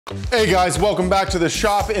Hey guys, welcome back to the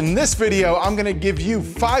shop. In this video, I'm gonna give you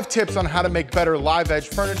 5 tips on how to make better live edge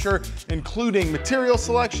furniture, including material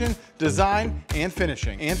selection, design, and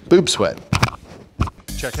finishing, and boob sweat.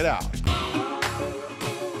 Check it out.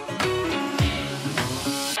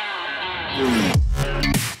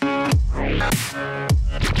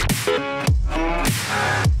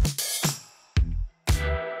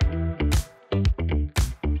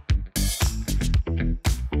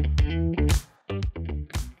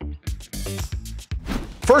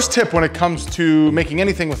 First tip when it comes to making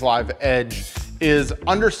anything with live edge is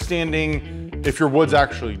understanding if your wood's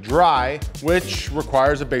actually dry, which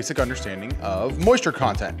requires a basic understanding of moisture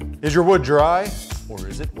content. Is your wood dry or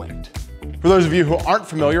is it wet? For those of you who aren't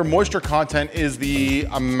familiar, moisture content is the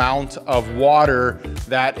amount of water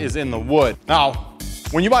that is in the wood. Now,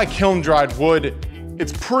 when you buy kiln dried wood,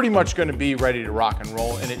 it's pretty much gonna be ready to rock and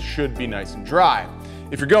roll, and it should be nice and dry.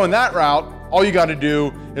 If you're going that route, all you gotta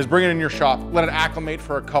do is bring it in your shop, let it acclimate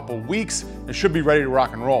for a couple weeks, it should be ready to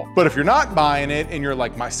rock and roll. But if you're not buying it and you're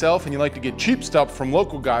like myself and you like to get cheap stuff from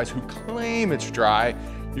local guys who claim it's dry,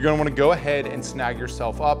 you're gonna wanna go ahead and snag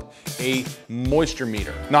yourself up a moisture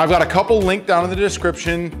meter. Now I've got a couple linked down in the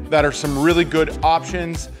description that are some really good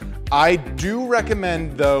options. I do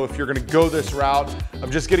recommend though, if you're gonna go this route,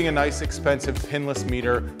 of just getting a nice expensive pinless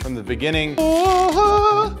meter from the beginning.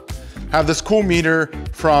 Have this cool meter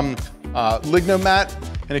from Lignomat,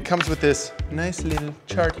 and it comes with this nice little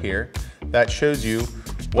chart here that shows you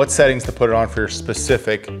what settings to put it on for your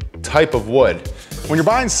specific type of wood. When you're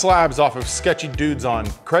buying slabs off of sketchy dudes on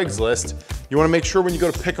Craigslist, you wanna make sure when you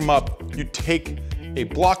go to pick them up, you take a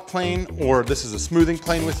block plane, or this is a smoothing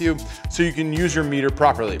plane with you, so you can use your meter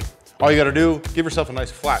properly. All you gotta do, give yourself a nice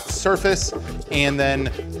flat surface, and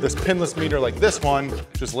then this pinless meter like this one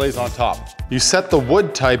just lays on top. You set the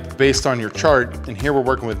wood type based on your chart, and here we're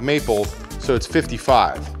working with maple, so it's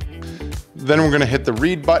 55. Then we're gonna hit the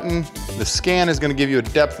read button. The scan is gonna give you a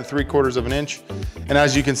depth of 3/4 of an inch. And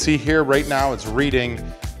as you can see here, right now it's reading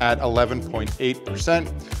at 11.8%,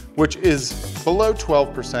 which is below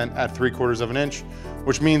 12% at 3/4 of an inch,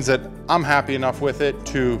 which means that I'm happy enough with it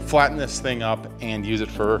to flatten this thing up and use it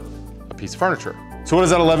for a piece of furniture. So what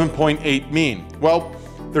does that 11.8 mean? Well,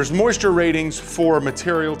 there's moisture ratings for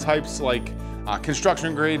material types like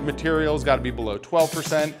construction grade materials, got to be below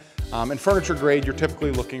 12%. And furniture grade, you're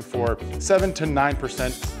typically looking for 7 to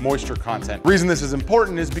 9% moisture content. The reason this is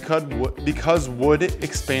important is because wood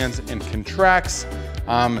expands and contracts.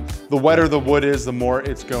 The wetter the wood is, the more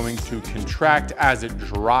it's going to contract as it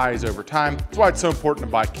dries over time. That's why it's so important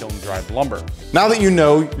to buy kiln dried lumber. Now that you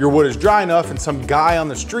know your wood is dry enough and some guy on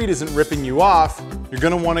the street isn't ripping you off, you're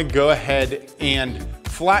gonna wanna go ahead and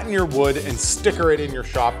flatten your wood and sticker it in your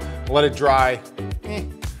shop, let it dry.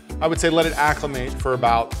 I would say let it acclimate for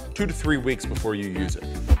about 2 to 3 weeks before you use it.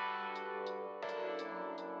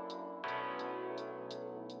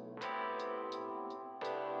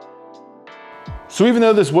 So even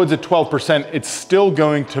though this wood's at 12%, it's still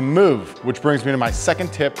going to move, which brings me to my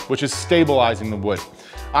second tip, which is stabilizing the wood.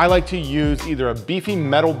 I like to use either a beefy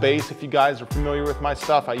metal base. If you guys are familiar with my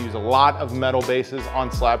stuff, I use a lot of metal bases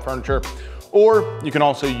on slab furniture, or you can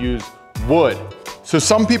also use wood. So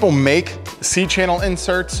some people make C-channel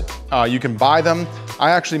inserts, you can buy them.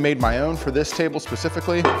 I actually made my own for this table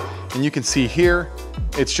specifically, and you can see here,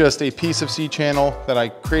 it's just a piece of C-channel that I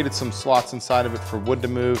created some slots inside of it for wood to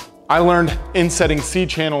move. I learned insetting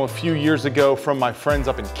C-channel a few years ago from my friends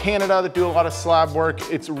up in Canada that do a lot of slab work.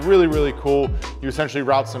 It's really, really cool. You essentially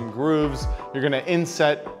route some grooves. You're gonna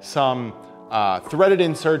inset some threaded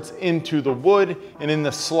inserts into the wood, and in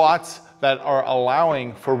the slots that are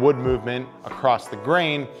allowing for wood movement across the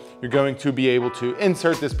grain, you're going to be able to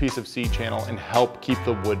insert this piece of C-channel and help keep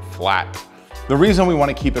the wood flat. The reason we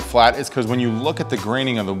want to keep it flat is because when you look at the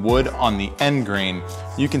graining of the wood on the end grain,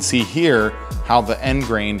 you can see here how the end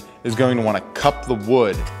grain is going to want to cup the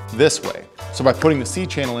wood this way. So by putting the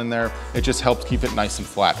C-channel in there, it just helps keep it nice and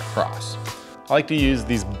flat across. I like to use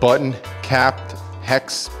these button capped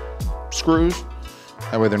hex screws.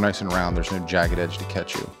 That way they're nice and round, there's no jagged edge to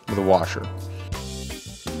catch you with a washer.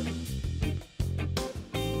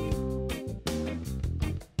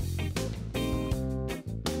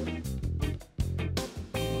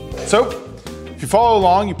 So, if you follow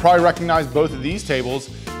along, you probably recognize both of these tables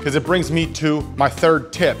because it brings me to my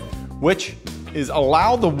third tip, which is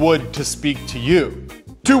allow the wood to speak to you.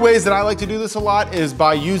 2 ways that I like to do this a lot is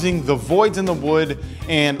by using the voids in the wood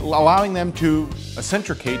and allowing them to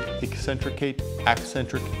eccentricate,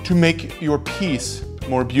 to make your piece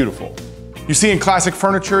more beautiful. You see in classic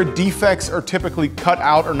furniture, defects are typically cut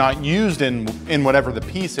out or not used in whatever the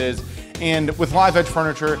piece is. And with live edge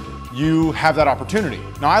furniture, you have that opportunity.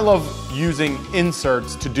 Now, I love using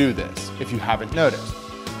inserts to do this, if you haven't noticed.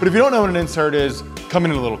 But if you don't know what an insert is, come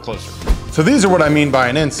in a little closer. So these are what I mean by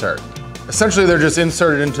an insert. Essentially, they're just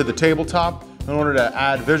inserted into the tabletop in order to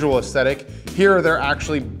add visual aesthetic. Here, they're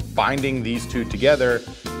actually binding these two together,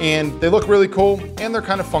 and they look really cool, and they're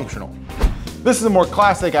kind of functional. This is a more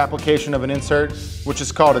classic application of an insert, which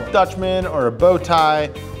is called a Dutchman or a bow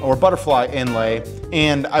tie or butterfly inlay.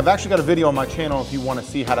 And I've actually got a video on my channel if you want to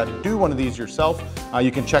see how to do one of these yourself.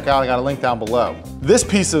 You can check out, I got a link down below. This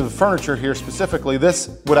piece of furniture here specifically,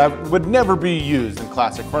 this would never be used in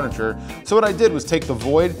classic furniture. So what I did was take the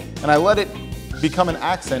void and I let it become an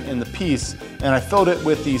accent in the piece, and I filled it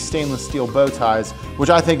with these stainless steel bow ties,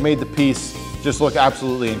 which I think made the piece just look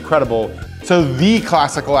absolutely incredible. So the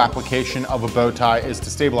classical application of a bow tie is to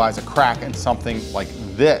stabilize a crack in something like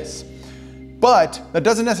this. But that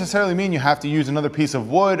doesn't necessarily mean you have to use another piece of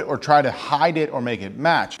wood or try to hide it or make it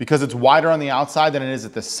match. Because it's wider on the outside than it is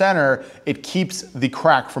at the center, it keeps the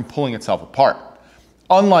crack from pulling itself apart.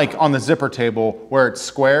 Unlike on the zipper table where it's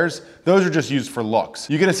squares, those are just used for looks.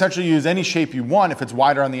 You can essentially use any shape you want if it's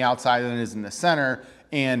wider on the outside than it is in the center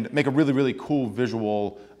and make a really, really cool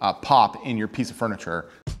visual pop in your piece of furniture.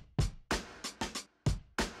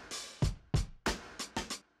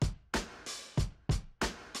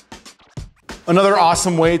 Another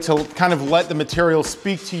awesome way to kind of let the material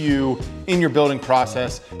speak to you in your building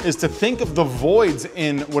process is to think of the voids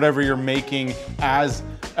in whatever you're making as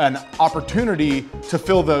an opportunity to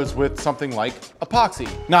fill those with something like epoxy.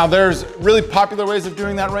 Now, there's really popular ways of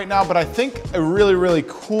doing that right now, but I think a really, really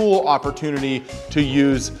cool opportunity to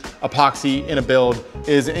use epoxy in a build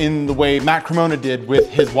is in the way Matt Cremona did with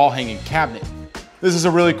his wall hanging cabinet. This is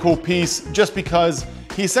a really cool piece just because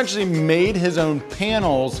he essentially made his own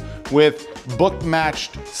panels with book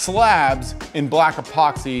matched slabs in black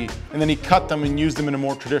epoxy, and then he cut them and used them in a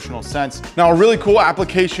more traditional sense. Now, a really cool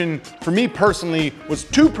application for me personally was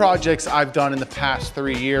two projects I've done in the past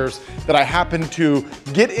 3 years that I happened to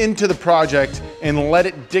get into the project and let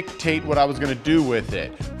it dictate what I was gonna do with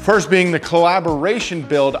it. First being the collaboration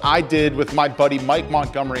build I did with my buddy Mike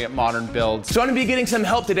Montgomery at Modern Builds. So I'm gonna be getting some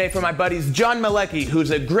help today from my buddies John Malecki, who's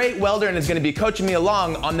a great welder and is gonna be coaching me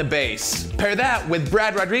along on the base. Pair that with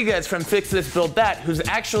Brad Rodriguez from Fix This Build That, who's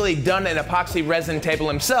actually done an epoxy resin table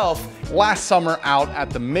himself last summer out at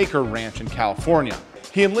the Maker Ranch in California.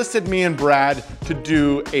 He enlisted me and Brad to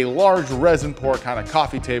do a large resin pour kind of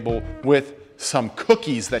coffee table with some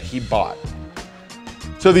cookies that he bought.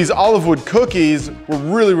 So these olive wood cookies were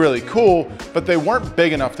really, really cool, but they weren't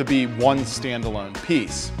big enough to be one standalone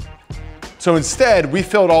piece. So instead, we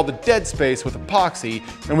filled all the dead space with epoxy,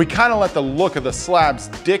 and we kind of let the look of the slabs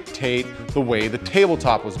dictate the way the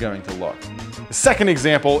tabletop was going to look. The second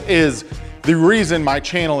example is the reason my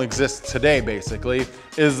channel exists today, basically,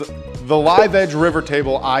 is the live edge river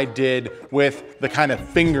table I did with the kind of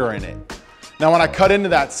finger in it. Now, when I cut into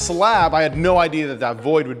that slab, I had no idea that that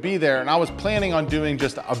void would be there, and I was planning on doing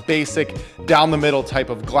just a basic down the middle type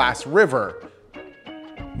of glass river.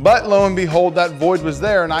 But lo and behold, that void was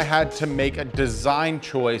there, and I had to make a design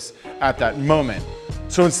choice at that moment.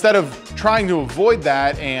 So instead of trying to avoid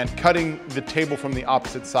that and cutting the table from the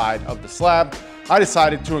opposite side of the slab, I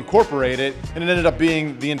decided to incorporate it, and it ended up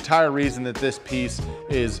being the entire reason that this piece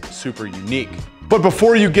is super unique. But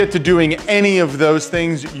before you get to doing any of those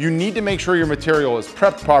things, you need to make sure your material is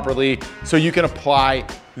prepped properly so you can apply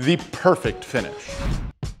the perfect finish.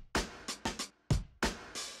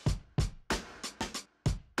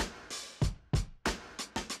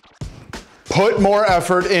 Put more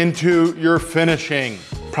effort into your finishing.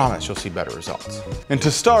 Promise you'll see better results. And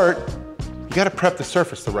to start, you gotta prep the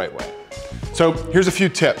surface the right way. So here's a few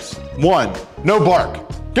tips. 1, no bark.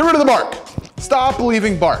 Get rid of the bark. Stop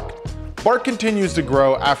leaving bark. Bark continues to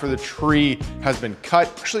grow after the tree has been cut.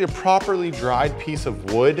 Actually, a properly dried piece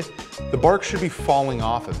of wood, the bark should be falling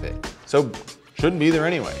off of it. So shouldn't be there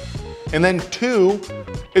anyway. And then 2,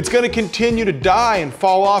 it's gonna continue to die and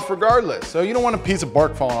fall off regardless. So you don't want a piece of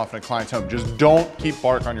bark falling off in a client's home. Just don't keep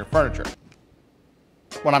bark on your furniture.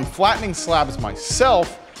 When I'm flattening slabs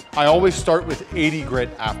myself, I always start with 80 grit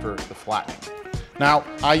after the flattening. Now,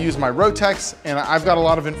 I use my Rotex, and I've got a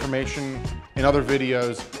lot of information in other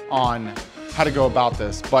videos on how to go about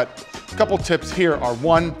this, but a couple tips here are: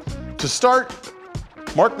 1, to start,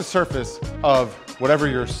 mark the surface of whatever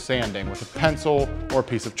you're sanding with a pencil or a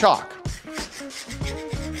piece of chalk.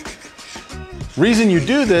 Reason you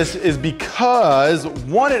do this is because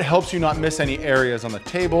 1, it helps you not miss any areas on the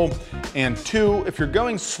table, and 2, if you're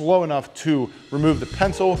going slow enough to remove the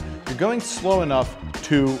pencil, you're going slow enough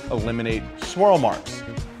to eliminate swirl marks.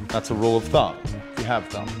 That's a rule of thumb, if you have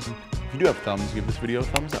thumbs. If you do have thumbs, give this video a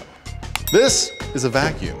thumbs up. This is a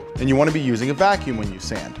vacuum, and you want to be using a vacuum when you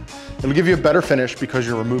sand. It'll give you a better finish because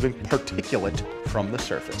you're removing particulate from the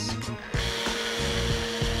surface.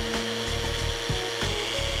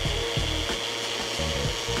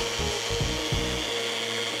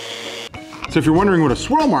 So if you're wondering what a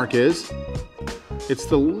swirl mark is, it's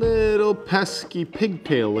the little pesky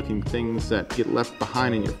pigtail looking things that get left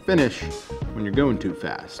behind in your finish when you're going too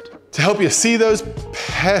fast. To help you see those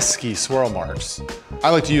pesky swirl marks, I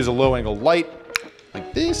like to use a low angle light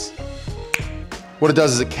like this. What it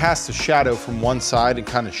does is it casts a shadow from one side and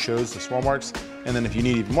kind of shows the swirl marks. And then if you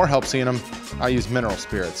need even more help seeing them, I use mineral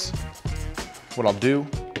spirits. What I'll do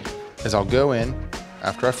is I'll go in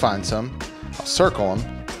after I find some, I'll circle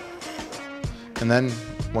them, and then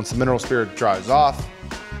once the mineral spirit dries off,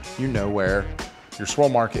 you know where your swirl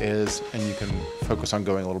mark is and you can focus on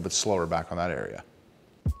going a little bit slower back on that area.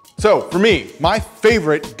 So for me, my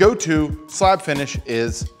favorite go-to slab finish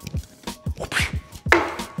is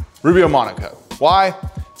Rubio Monaco. Why?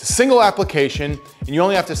 It's a single application and you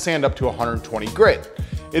only have to sand up to 120 grit.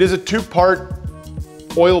 It is a 2-part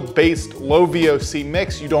oil-based low VOC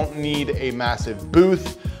mix. You don't need a massive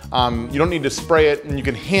booth. You don't need to spray it and you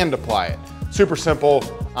can hand apply it. Super simple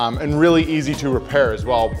and really easy to repair as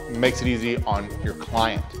well. Makes it easy on your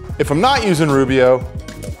client. If I'm not using Rubio,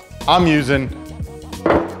 I'm using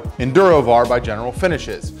Endurovar by General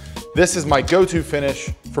Finishes. This is my go-to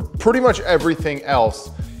finish for pretty much everything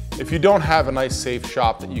else. If you don't have a nice safe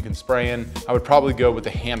shop that you can spray in, I would probably go with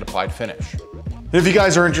the hand applied finish. If you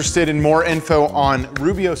guys are interested in more info on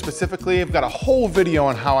Rubio specifically, I've got a whole video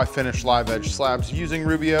on how I finish live edge slabs using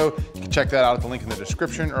Rubio. You can check that out at the link in the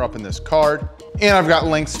description or up in this card. And I've got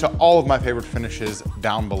links to all of my favorite finishes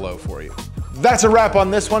down below for you. That's a wrap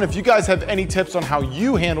on this one. If you guys have any tips on how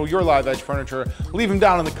you handle your live edge furniture, leave them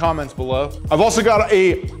down in the comments below. I've also got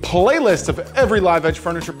a playlist of every live edge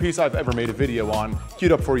furniture piece I've ever made a video on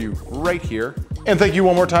queued up for you right here. And thank you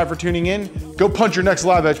one more time for tuning in. Go punch your next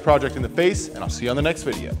live edge project in the face, and I'll see you on the next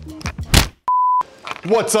video.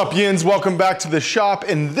 What's up, yins? Welcome back to the shop.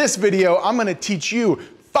 In this video, I'm gonna teach you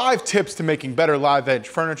 5 tips to making better live edge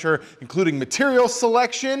furniture, including material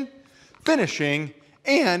selection, finishing,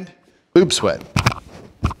 and boob sweat.